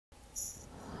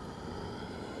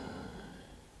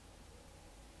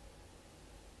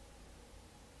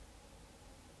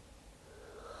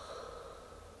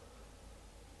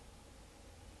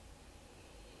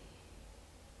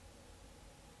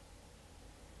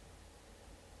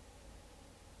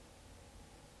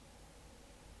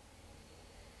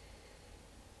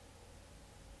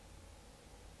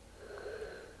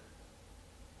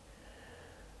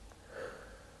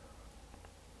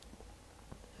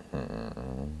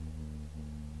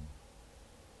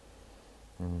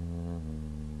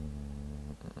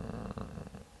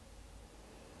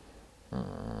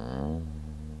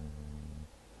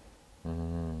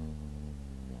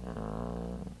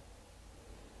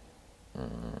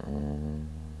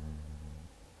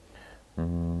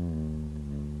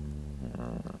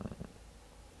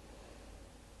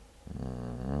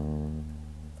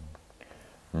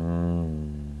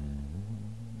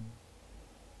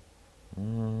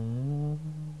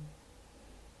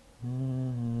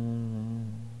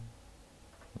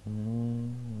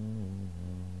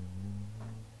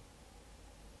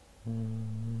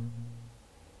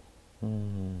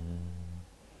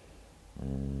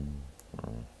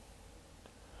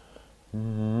I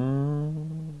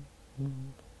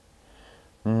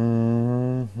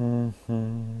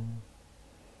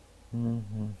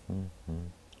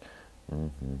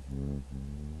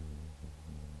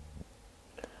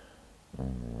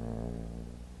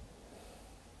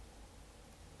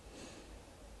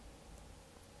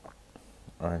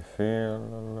feel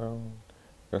alone,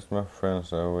 'cause my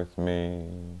friends are with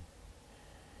me.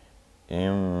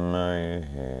 In my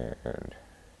head,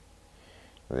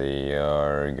 they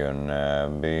are gonna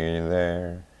be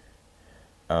there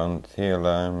until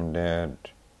I'm dead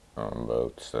on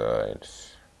both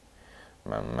sides.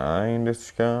 My mind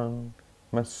is gone,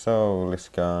 my soul is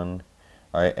gone.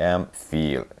 I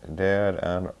feel dead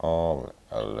and all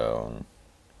alone.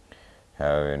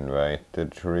 Have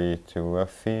invited three to a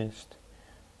feast,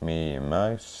 me,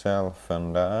 myself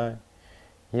and I.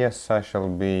 Yes, I shall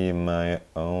be my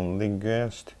only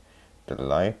guest,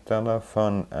 delight and have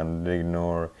fun and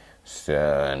ignore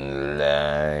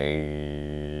sunlight.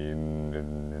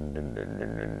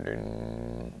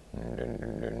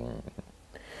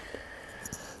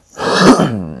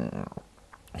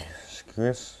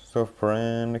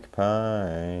 Schizophrenic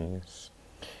pies,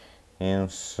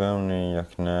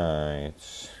 insomniac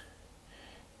nights,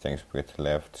 things with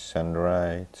lefts and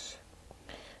rights,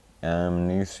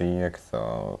 amnesiac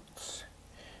thoughts.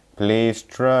 Please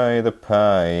try the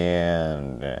pie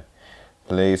and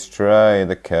please try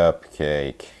the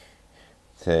cupcake.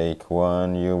 Take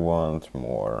one, you want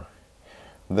more.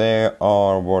 They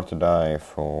are worth to die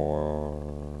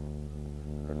for.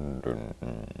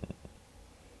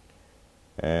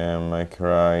 Am I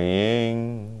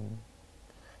crying?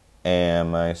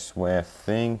 Am I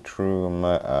sweating through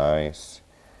my eyes?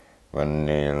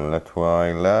 Vanilla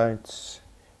twilights,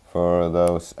 for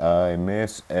those I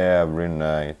miss every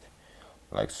night,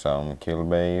 like some kill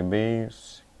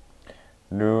babies.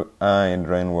 Do I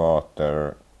drain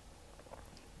water?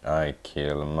 I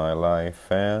kill my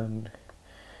life and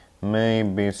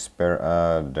maybe spare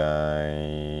a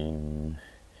dime.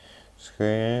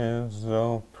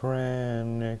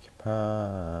 Schizophrenic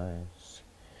pies,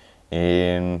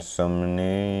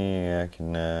 insomniac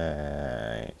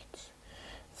nights,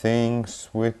 things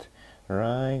with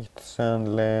rights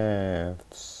and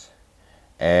lefts,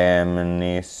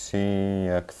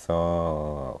 amnesiac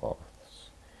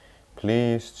thoughts.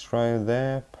 Please try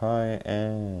the pie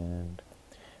and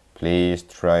please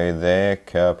try the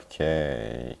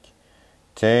cupcake.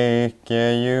 Take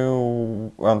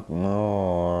you want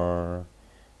more.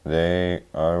 They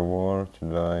are worth to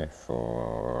die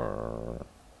for.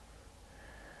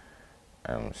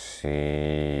 I'm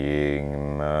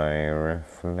seeing my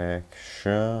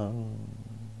reflection,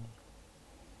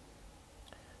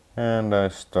 and I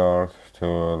start to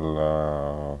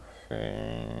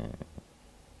laughing.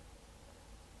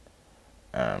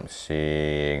 I'm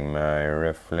seeing my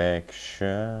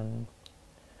reflection,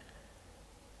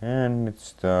 and it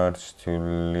starts to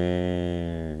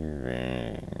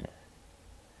leaving,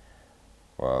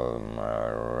 while my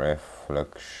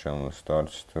reflection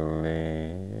starts to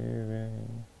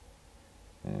leaving.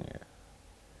 Yeah.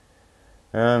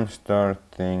 I'm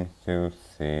starting to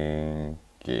thinking.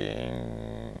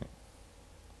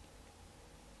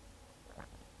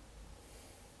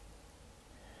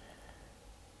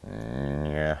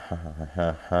 Yeah,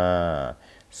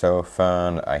 so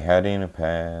fun I had in the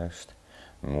past.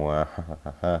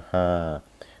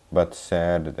 But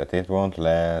sad that it won't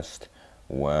last.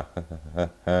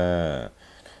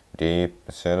 Deep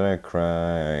said I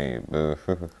cry.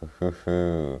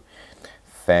 Boo-hoo-hoo-hoo-hoo.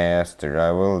 Faster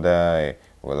I will die.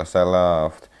 Well, as I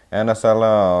laughed, and as I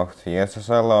laughed, yes, as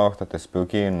I laughed at the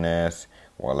spookiness,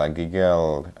 while I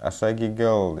giggled, yes, as I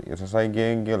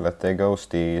giggled at the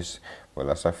ghosties,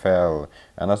 well, as I fell,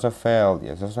 and as I fell,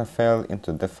 yes, as I fell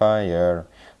into the fire,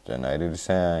 then I did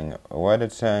sing, oh, I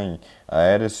did sing,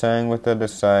 I did sing with a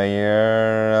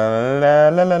desire, la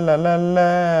la la la la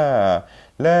la,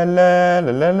 la la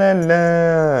la la la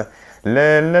la.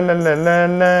 La la la la la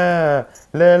la,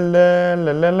 la la la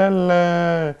la la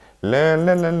la, la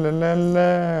la la la la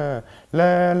la,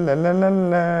 la la la la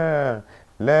la,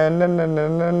 la la la la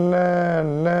la la,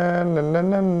 la la la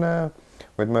la la.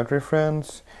 With my three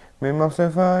friends, me,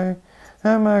 myself, I,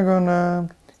 am I gonna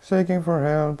seeking for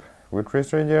help with 3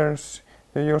 strangers,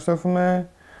 you yourself, me.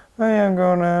 I am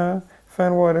gonna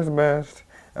find what is best.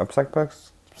 A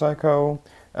psycho,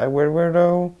 a weird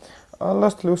weirdo, a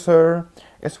lost loser.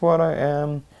 It's what I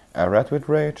am, a rat with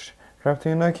rage, trapped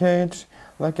in a cage,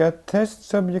 like a test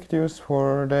subject used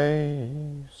for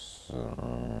days.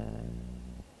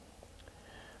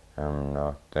 I'm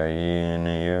not a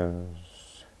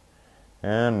genius,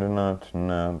 and not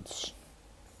nuts.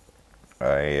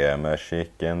 I am a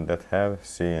chicken that have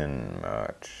seen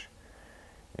much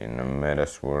in a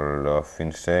menace world of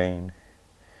insane,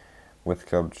 with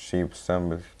cloud sheep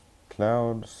stumbled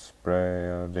clouds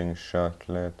spreading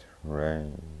chocolate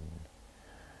rain.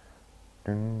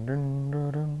 Dun, dun,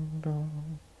 dun, dun,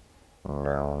 dun.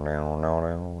 Down, down, down,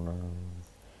 down, down.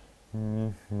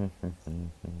 Dun, dun, dun, dun,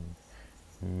 dun.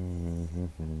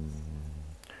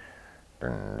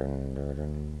 Dun, dun, dun,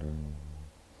 dun, dun.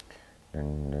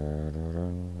 Dun, dun,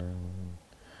 dun, dun.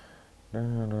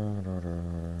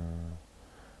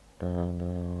 Dun,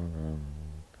 dun, dun.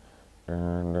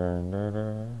 Dun, dun, dun,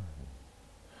 dun.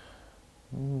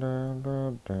 Dun,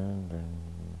 dun, dun, dun.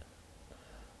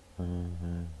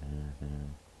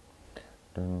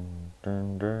 Dun,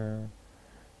 dun, dun.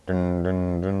 Dun,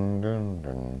 dun, dun, dun,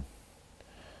 dun.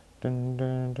 Dun,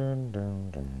 dun, dun,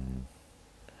 dun, dun.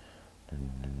 Dun,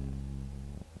 dun,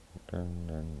 dun,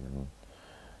 dun, dun.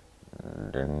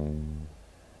 Dun.